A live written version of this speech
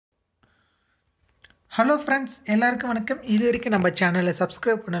Hello friends, எல்லாருக்கும் வணக்கம். இது வரைக்கும் நம்ம சேனலை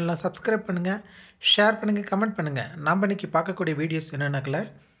சப்ஸ்கிரைப் பண்ணலாம், சப்ஸ்கிரைப் பண்ணுங்கள், ஷேர் பண்ணுங்கள், கமெண்ட் பண்ணுங்கள். நம்ம இன்றைக்கி பார்க்கக்கூடிய வீடியோஸ் என்னென்னக்கல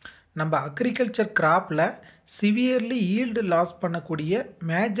நம்ம அக்ரிகல்ச்சர் கிராப்பில் சிவியர்லி ஈல்டு லாஸ் பண்ணக்கூடிய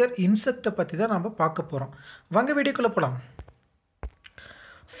மேஜர் இன்செக்டை பற்றி தான் நம்ம பார்க்க போகிறோம். வாங்க வீடியோக்குள்ளே போகலாம்.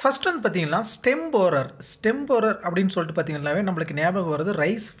 ஃபஸ்ட் வந்து பார்த்திங்கன்னா ஸ்டெம் போரர் அப்படின்னு சொல்லிட்டு பார்த்திங்கன்னாவே நம்மளுக்கு ஞாபகம் வருது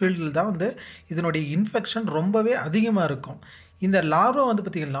ரைஸ் ஃபீல்டில் தான் வந்து இதனுடைய இன்ஃபெக்ஷன் ரொம்பவே அதிகமாக இருக்கும். இந்த லார்வா வந்து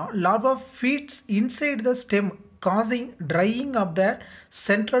பார்த்திங்கன்னா larva feeds inside the stem causing drying of the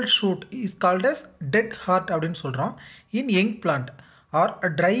central shoot is called as dead heart அப்படின்னு சொல்கிறோம் இன் young plant R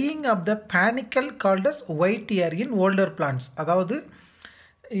drying of the panicle called as white year in older plants. அதாவது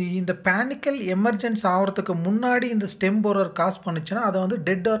இந்த panicle emergency ஆகிறதுக்கு முன்னாடி இந்த stem borer cos பண்ணிச்சுன்னா அதை வந்து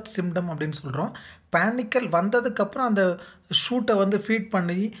dead heart symptom அப்படின்னு சொல்கிறோம். பேனிக்கல் வந்ததுக்கப்புறம் அந்த ஷூட்டை வந்து ஃபீட்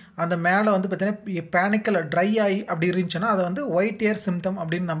பண்ணி அந்த மேலே வந்து பார்த்திங்கன்னா பேனிக்கல் ட்ரை ஆகி அப்படி இருந்துச்சுன்னா அதை வந்து ஒயிட் இயர் சிம்டம்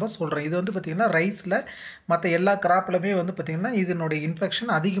அப்படின்னு நம்ம சொல்கிறோம். இது வந்து பார்த்திங்கன்னா ரைஸில் மற்ற எல்லா கிராப்லையுமே வந்து பார்த்திங்கன்னா இதனுடைய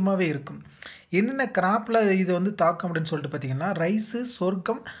இன்ஃபெக்ஷன் அதிகமாகவே இருக்கும். என்னென்ன கிராப்பில் இது வந்து தாக்கம் அப்படின்னு சொல்லிட்டு பார்த்திங்கன்னா ரைஸு,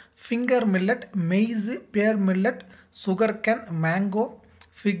 சொர்க்கம், ஃபிங்கர் மில்லட், மெய்ஸு, பேர் millet, sugar cane, mango,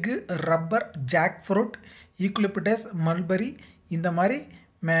 ஃபிக்கு, rubber, jack fruit, ஈக்குலிப்டஸ், mulberry, இந்த மாதிரி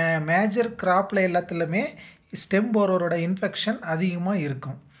மேஜர் கிராப்பில் எல்லாத்துலேயுமே ஸ்டெம் போரரோட இன்ஃபெக்ஷன் அதிகமாக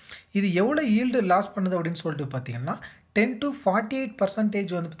இருக்கும். இது எவ்வளோ ஈல்டு லாஸ் பண்ணுது அப்படின்னு சொல்லிட்டு பார்த்திங்கன்னா 10 to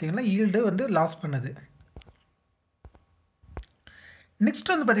 48% வந்து பார்த்திங்கன்னா ஈல்டு வந்து லாஸ் பண்ணுது.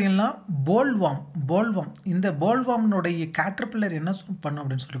 நெக்ஸ்ட் வந்து பார்த்திங்கன்னா போல்வாம். இந்த போல்வாம்னுடைய கேட்டர்பில்லர் என்ன பண்ணும்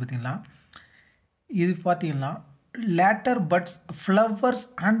அப்படின்னு சொல்லிட்டு பார்த்திங்கன்னா இது பார்த்திங்கன்னா later buds, flowers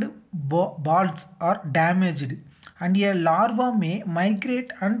and balls are damaged and a larva may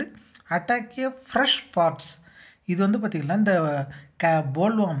migrate and attack a fresh parts. இது வந்து பார்த்திங்கன்னா இந்த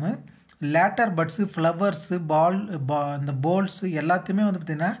போல்வாமு லேட்டர் பட்ஸு, ஃப்ளவர்ஸு, இந்த போல்ஸு எல்லாத்தையுமே வந்து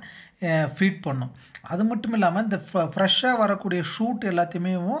பார்த்திங்கன்னா ஃபீட் பண்ணும். அது மட்டும் இல்லாமல் இந்த ஃப்ரெஷ்ஷாக வரக்கூடிய ஷூட்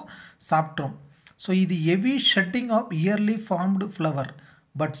எல்லாத்தையுமே சாப்பிட்ரும். ஸோ இது heavy shedding half yearly formed flower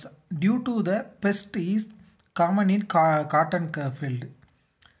puts due to the best is common in cotton field.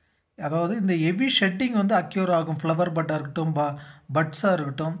 அதாவது இந்த ஹெவி ஷெட்டிங் வந்து அக்யூர் ஆகும். ஃப்ளவர் பட்டாக இருக்கட்டும், பட்ஸாக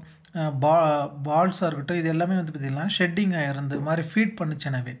இருக்கட்டும், பால்ஸாக இருக்கட்டும், இது எல்லாமே வந்து பார்த்திங்கன்னா ஷெட்டிங் ஆகிருந்து மாதிரி ஃபீட்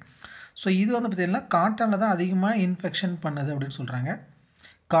பண்ணுச்சுனவே. ஸோ இது வந்து பார்த்திங்கன்னா காட்டனில் தான் அதிகமாக இன்ஃபெக்ஷன் பண்ணுது அப்படின்னு சொல்கிறாங்க.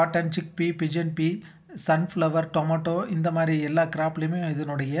 Cotton, chickpea, pigeon B, sunflower, tomato, இந்த மாதிரி எல்லா கிராப்லேயுமே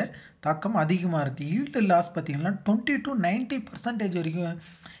இதனுடைய தாக்கம் அதிகமாக இருக்குது. ஈல்டு லாஸ் பார்த்திங்கன்னா 20 to 90% வரைக்கும்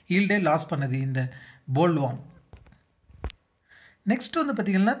ஈல்டே லாஸ் பண்ணுது இந்த போல்வாம். நெக்ஸ்ட் வந்து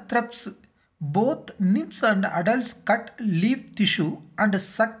பார்த்திங்கன்னா த்ரெப்ஸ். Both நிம்ஸ் and adults cut leave tissue and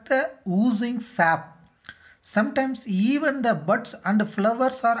chuck the oozing சாப். Sometimes even the puts and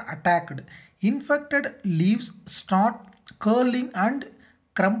flowers R attacked. Infected leaves start curling and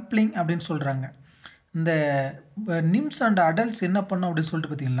க்ரம்ப்ளிங் அப்படின்னு சொல்கிறாங்க. இந்த நிம்ஸ் அண்ட் அடல்ட்ஸ் என்ன பண்ணும் அப்படின்னு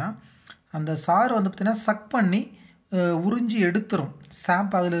சொல்லிட்டு பார்த்திங்கன்னா அந்த சாறு வந்து பார்த்திங்கன்னா சக் பண்ணி உறிஞ்சி எடுத்துரும்.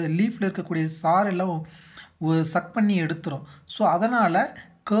 சாப் அதில் லீஃபில் இருக்கக்கூடிய சார் எல்லாம் சக் பண்ணி எடுத்துரும். ஸோ அதனால்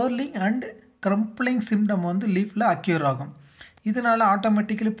கர்லிங் அண்ட் க்ரம்ப்ளிங் சிம்டம் வந்து லீஃபில் அக்யூர் ஆகும். இதனால்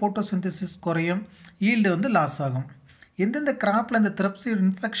ஆட்டோமேட்டிக்கலி போட்டோசிந்தசிஸ் குறையும், ஈல்டு வந்து லாஸ் ஆகும். எந்தெந்த கிராப்பில் இந்த த்ரெப்ஸ்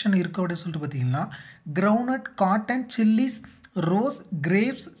இன்ஃபெக்ஷன் இருக்குது அப்படின்னு சொல்லிட்டு பார்த்திங்கன்னா groundnut, cotton, chillies, rose,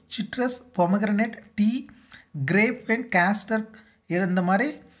 grapes, citrus, pomegranate, tea, grape wine, castor, இந்த மாதிரி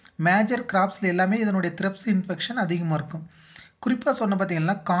மேஜர் கிராப்ஸில் எல்லாமே இதனுடைய த்ரெப்ஸ் இன்ஃபெக்ஷன் அதிகமாக இருக்கும். குறிப்பாக சொன்ன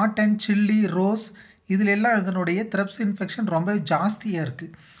பார்த்திங்கன்னா காட்டன், சில்லி, ரோஸ், இதில் எல்லாம் இதனுடைய த்ரெப்ஸ் இன்ஃபெக்ஷன் ரொம்பவே ஜாஸ்தியாக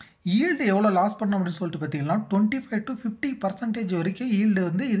இருக்குது. ஈல்டு எவ்வளோ லாஸ் பண்ணோம் அப்படின்னு சொல்லிட்டு பார்த்திங்கன்னா 25 to 50% வரைக்கும் ஈல்டு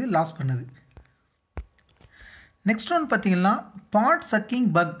வந்து இது லாஸ் பண்ணுது. நெக்ஸ்ட் ஒன் பார்த்திங்கன்னா பாட் சக்கிங்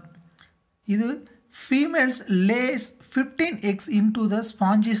பக். இது females lace 15 eggs into the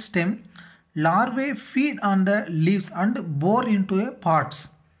spongy stem. Larvae feed on the leaves and bore into a pods.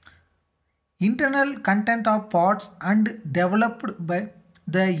 Internal content of pods and developed by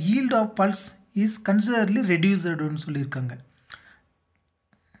the yield of pulse is considerably reduced அப்படின்னு சொல்லியிருக்காங்க.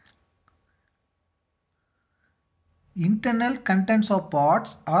 Internal contents of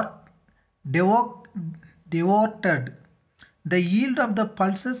pods are devoted. The yield of the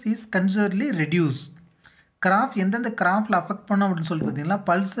pulses is considerably reduced. Graph எந்தெந்த கிராப்பில் affect பண்ணோம் அப்படின்னு சொல்லி பார்த்தீங்கன்னா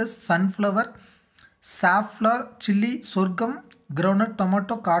pulses, sunflower, safflower, chilli, சொர்க்கம், groundnut,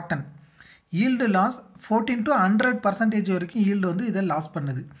 tomato, cotton. Yield loss 14 to 100% வரைக்கும் yield வந்து இதை லாஸ்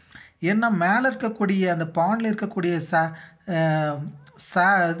பண்ணுது. ஏன்னா மேலே இருக்கக்கூடிய அந்த பாண்டில் இருக்கக்கூடிய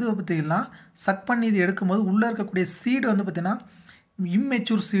இது பார்த்திங்கன்னா சக் பண்ணி இது எடுக்கும்போது உள்ளே இருக்கக்கூடிய சீடு வந்து பார்த்திங்கன்னா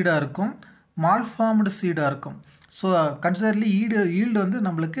இம்மெச்சூர் சீடாக இருக்கும், மால்ஃபார்ம்டு சீடாக இருக்கும். ஸோ கன்சிடர்லி ஈல்டு வந்து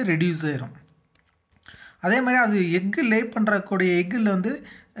நம்மளுக்கு ரெடியூஸ் ஆயிரும். அதே மாதிரி அது எக்கு லே பண்ணுறக்கூடிய எக்கில் வந்து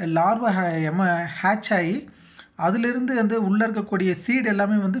லார்வா ஹேட்ச் ஆகி அதிலிருந்து வந்து உள்ளே இருக்கக்கூடிய சீட்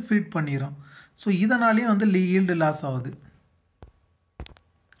எல்லாமே வந்து ஃபீட் பண்ணிடும். ஸோ இதனாலேயும் வந்து ஈல்டு லாஸ் ஆகுது.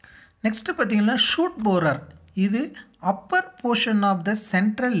 நெக்ஸ்ட்டு பார்த்தீங்கன்னா ஷூட் போரர். இது Appar portion of the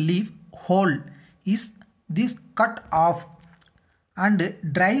central leaf whole is this cut off and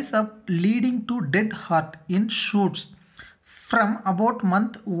ட்ரைஸ் up leading to dead heart in shoots from about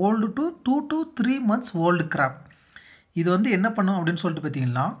month old to 2 to 3 months old graph. இது வந்து என்ன பண்ணும் அப்படின்னு சொல்லிட்டு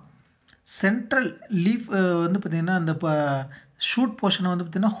பார்த்தீங்கன்னா சென்ட்ரல் லீஃப் வந்து பார்த்திங்கன்னா அந்த ஷூட் போர்ஷனை வந்து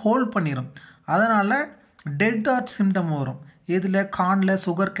பார்த்திங்கன்னா ஹோல்ட் பண்ணிடும். அதனால் டெட் ஹார்ட் சிம்டம் வரும். இதில் கார்னில்,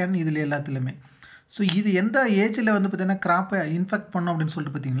 சுகர் கேன், இதில் எல்லாத்துலேயுமே. ஸோ இது எந்த ஏஜில் வந்து பார்த்திங்கன்னா கிராப்பை இன்ஃபெக்ட் பண்ணும் அப்படின்னு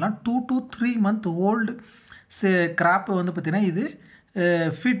சொல்லிட்டு பார்த்திங்கன்னா 2 to 3 month ஓல்டு கிராப்பை வந்து பார்த்திங்கன்னா இது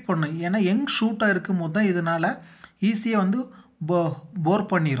ஃபீட் பண்ணும். ஏன்னா யங் ஷூட்டாக இருக்கும் போது தான் இதனால் ஈஸியாக வந்து போர்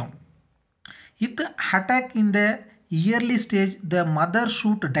பண்ணிடும். If the attack in the early stage, the mother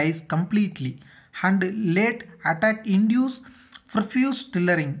shoot dies completely and late attack induce profuse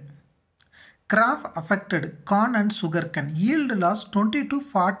tillering. Crop affected corn and sugar cane yield loss 20 to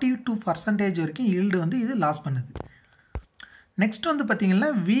 42% வரைக்கும் yield வந்து இது லாஸ் பண்ணுது. நெக்ஸ்ட் வந்து பார்த்தீங்கன்னா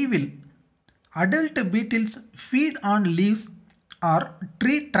weevil. Adult beetles feed on leaves or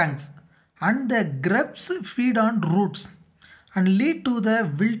tree trunks and the grubs feed on roots and lead to the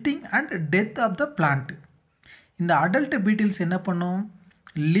wilting and death of the plant. இந்த adult beetles என்ன பண்ணும்,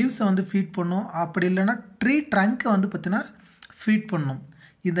 லீவ்ஸை வந்து ஃபீட் பண்ணும். அப்படி இல்லைன்னா ட்ரீ ட்ரங்க்கை வந்து பார்த்திங்கன்னா ஃபீட் பண்ணும்.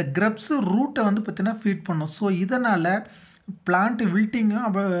 இந்த கிரப்ஸு ரூட்டை வந்து பார்த்திங்கன்னா ஃபீட் பண்ணும். ஸோ இதனால் பிளான்ட்டு வில்ட்டிங்கும்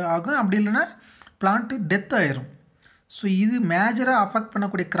ஆகும். அப்படி இல்லைன்னா பிளான்ட்டு டெத் ஆயிரும். ஸோ இது மேஜராக அஃபெக்ட்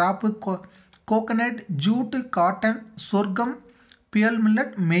பண்ணக்கூடிய கிராப்பு கோகனட், ஜூட்டு, காட்டன், சொர்க்கம், pearl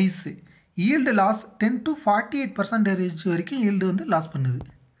millet, maize. Yield loss 10 to 48% வரைக்கும் ஈல்டு வந்து லாஸ் பண்ணுது.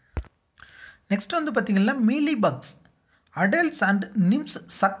 நெக்ஸ்ட் வந்து பார்த்திங்கன்னா Mealy bugs. Adults and நிம்ஸ்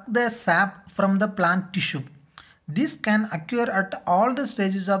chuck த சாப் from the plant tissue. This can அக்யூர் at all the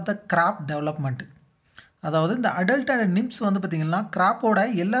stages of the graph development. அதாவது இந்த adult and நிம்ஸ் வந்து பார்த்திங்கன்னா கிராப்போட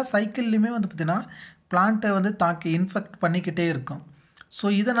எல்லா சைக்கிள்லையுமே வந்து பார்த்திங்கன்னா பிளான்ட்டை வந்து தாக்கி இன்ஃபெக்ட் பண்ணிக்கிட்டே இருக்கும். ஸோ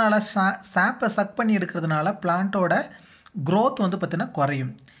இதனால் சாப்பை சக் பண்ணி எடுக்கிறதுனால பிளான்ட்டோட க்ரோத் வந்து பார்த்திங்கன்னா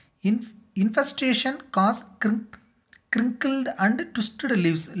குறையும். Infestation cos கிரிங்கிள்டு and twisted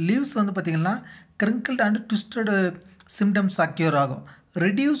leaves வந்து பார்த்திங்கன்னா கிரிங்கிள்டு அண்ட் ட்விஸ்டடு சிம்டம்ஸ் அக்யூர் ஆகும்.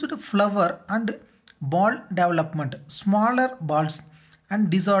 Reduced flower and ball development, smaller balls and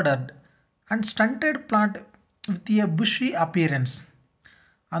டிசார்டர்ட் and stunted plant with a Bussy appearance.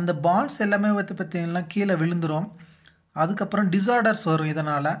 அந்த பால்ஸ் எல்லாமே வந்து பார்த்திங்கன்னா கீழே விழுந்துடும். அதுக்கப்புறம் டிசார்டர்ஸ் வரும்.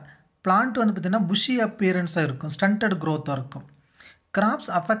 இதனால் பிளான்ட் வந்து பார்த்திங்கன்னா புஷி அப்பியரன்ஸாக இருக்கும், ஸ்டண்டட் க்ரோத்தாக இருக்கும். Graphs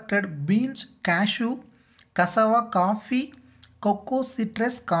affected beans, cashew, cassava, coffee, cocoa,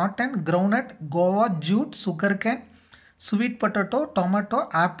 citrus, cotton, groundnut, guava, jute, sugarcane, sweet potato, tomato,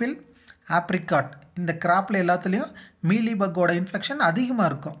 apple, apricot. இந்த கிராப்பில் எல்லாத்துலேயும் மீலி பக்கோட இன்ஃபெக்ஷன் அதிகமாக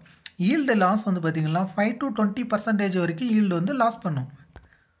இருக்கும். ஈல்டு லாஸ் வந்து பார்த்திங்கன்னா 5 to 20% வரைக்கும் ஈல்டு வந்து லாஸ் பண்ணும்.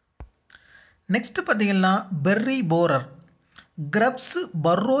 நெக்ஸ்ட்டு பார்த்திங்கன்னா berry borer. Grubs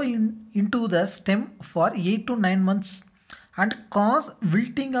burrow into the stem for 8 to 9 months and cause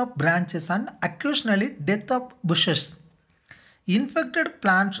wilting of branches and occasionally death of bushes. Infected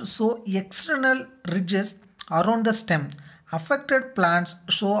plants show external ridges around the stem. Affected plants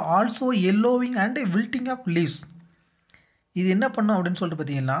show also yellowing and wilting of leaves. இது என்ன பண்ணும் அப்படின்னு சொல்லிட்டு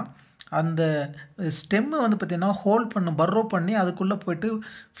பார்த்தீங்கன்னா அந்த ஸ்டெம்மை வந்து பார்த்திங்கன்னா hold பண்ணும், பர்ரோ பண்ணி அதுக்குள்ளே போய்ட்டு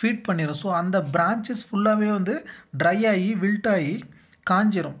ஃபீட் பண்ணிடும். ஸோ அந்த பிரான்ச்சஸ் ஃபுல்லாகவே வந்து ட்ரை ஆகி வில்ட் ஆகி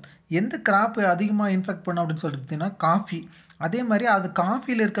காஞ்சிரும். எந்த கிராப் அதிகமாக இன்ஃபெக்ட் பண்ணும் அப்படின்னு சொல்லிட்டு பார்த்தீங்கன்னா காஃபி. அதே மாதிரி அது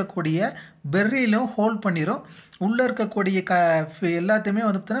காஃபியில் இருக்கக்கூடிய பெர்ரியிலும் ஹோல்ட் பண்ணிடும். உள்ளே இருக்கக்கூடிய எல்லாத்தையுமே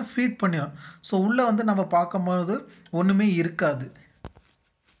வந்து பார்த்தீங்கன்னா ஃபீட் பண்ணிடும். ஸோ உள்ளே வந்து நம்ம பார்க்கும்போது ஒன்றுமே இருக்காது.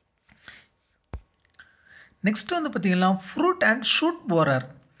 நெக்ஸ்ட்டு வந்து பார்த்திங்கன்னா fruit and shoot borer.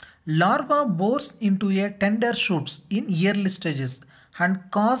 Larva force into A tender shoots in yearly stages and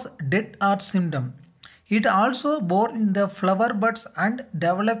cos dead R symptom. It also bore in the flower buds and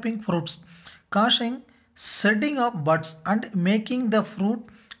developing fruits, causing shedding of buds and making the fruit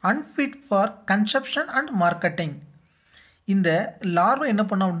unfit for consumption and marketing. இந்த larva என்ன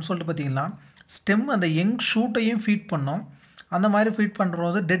பண்ணோம் அப்படின்னு சொல்லிட்டு பார்த்தீங்கன்னா stem அந்த young ஷூட்டையும் feet பண்ணோம். அந்த மாதிரி ஃபீட்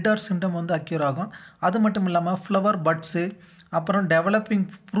பண்ணும்போது டெட் ஆர் சிம்டம் வந்து அக்யூர் ஆகும். அது மட்டும் இல்லாமல் ஃப்ளவர் பட்ஸு, அப்புறம் டெவலப்பிங்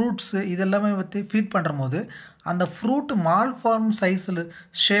ஃப்ரூட்ஸு இதெல்லாமே வந்து ஃபீட் பண்ணும்போது அந்த ஃப்ரூட் மால் ஃபார்ம் சைஸில்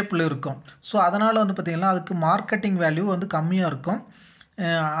ஷேப்பில் இருக்கும். ஸோ அதனால் வந்து பார்த்திங்கன்னா அதுக்கு மார்க்கெட்டிங் வேல்யூ வந்து கம்மியாக இருக்கும்.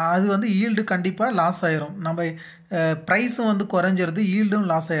 அது வந்து ஈல்டு கண்டிப்பாக லாஸ் ஆயிரும். நம்ம ப்ரைஸும் வந்து குறைஞ்சிருது, ஈல்டும்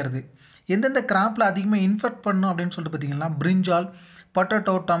லாஸ் ஆயிடுது. எந்தெந்த கிராப்பில் அதிகமாக இன்ஃபெக்ட் பண்ணும் அப்படின்னு சொல்லிட்டு பார்த்திங்கன்னா பிரிஞ்சால்,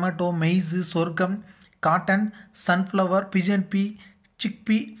 பொட்டேட்டோ, டொமேட்டோ, மெய்ஸு, சொர்க்கம், காட்டன், சன்ஃப்ளவர், பிஜன் பீ,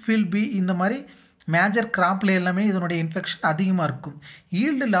 சிக்பி, ஃபீல்பி இந்த மாதிரி மேஜர் கிராப்ல எல்லாமே இதனுடைய இன்ஃபெக்ஷன் அதிகமாக இருக்கும்.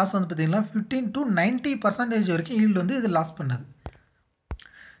 ஈல்டு லாஸ் வந்து பார்த்திங்கன்னா 15 to 90% வரைக்கும் ஈல்டு வந்து இது லாஸ் பண்ணுது.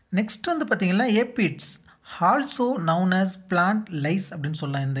 நெக்ஸ்ட் வந்து பார்த்திங்கன்னா ஏபிட்ஸ், also noun as plant lies அப்படின்னு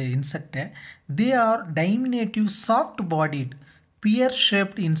சொல்லலாம். இந்த இன்செக்டை they are டைமினேட்டிவ் soft பாடிட் pier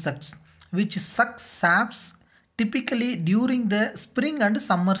shaped insects which suck saps typically during the spring and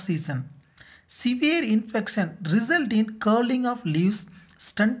summer season. Severe infection result in curling of leaves,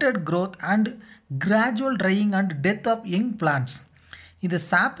 stunted growth and gradual drying and death of young plants. இந்த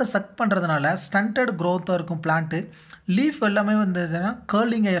சாப்பை chuck பண்ணுறதுனால stunted க்ரோத்தாக இருக்கும் plant, leaf எல்லாமே வந்ததுன்னா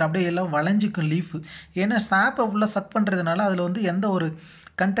curling ஆயிரும், அப்படியே எல்லாம் வளைஞ்சிக்கும் leaf. ஏன்னா சாப்பை ஃபுல்லாக சக் பண்ணுறதுனால அதில் வந்து எந்த ஒரு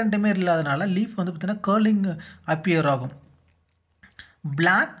கண்டென்ட்டுமே இல்லாதனால லீஃப் வந்து பார்த்திங்கன்னா கேர்லிங் அப்பியர் ஆகும்.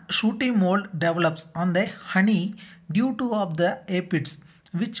 Black shooty mold develops on the honey due to of the apids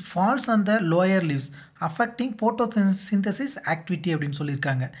which falls on the lower leaves affecting photosynthesis activity அப்படின்னு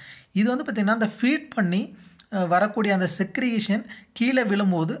சொல்லியிருக்காங்க. இது வந்து பார்த்திங்கன்னா அந்த ஃபீட் பண்ணி வரக்கூடிய அந்த செக்ரிகேஷன் கீழே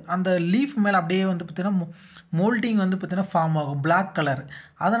விழும்போது அந்த லீஃப் மேலே அப்படியே வந்து பார்த்திங்கன்னா மோல்டிங் வந்து பார்த்திங்கன்னா ஃபார்ம் ஆகும் பிளாக் கலர்.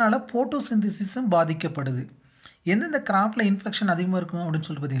 அதனால் ஃபோட்டோசிந்தசிஸும் பாதிக்கப்படுது. எந்தெந்த கிராப்பில் இன்ஃபெக்ஷன் அதிகமாக இருக்கும் அப்படின்னு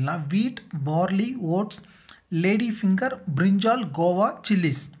சொல்லிட்டு பார்த்திங்கன்னா வீட், barley, oats, lady finger, brinjal, Goa,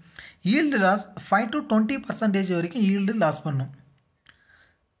 chillies. Yield loss 5 to 20% வரைக்கும் ஈல்டு லாஸ் பண்ணும்.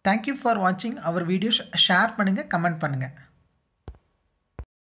 தேங்க்யூ ஃபார் வாட்சிங் அவர் வீடியோஸ். ஷேர் பண்ணுங்கள், கமெண்ட் பண்ணுங்கள்.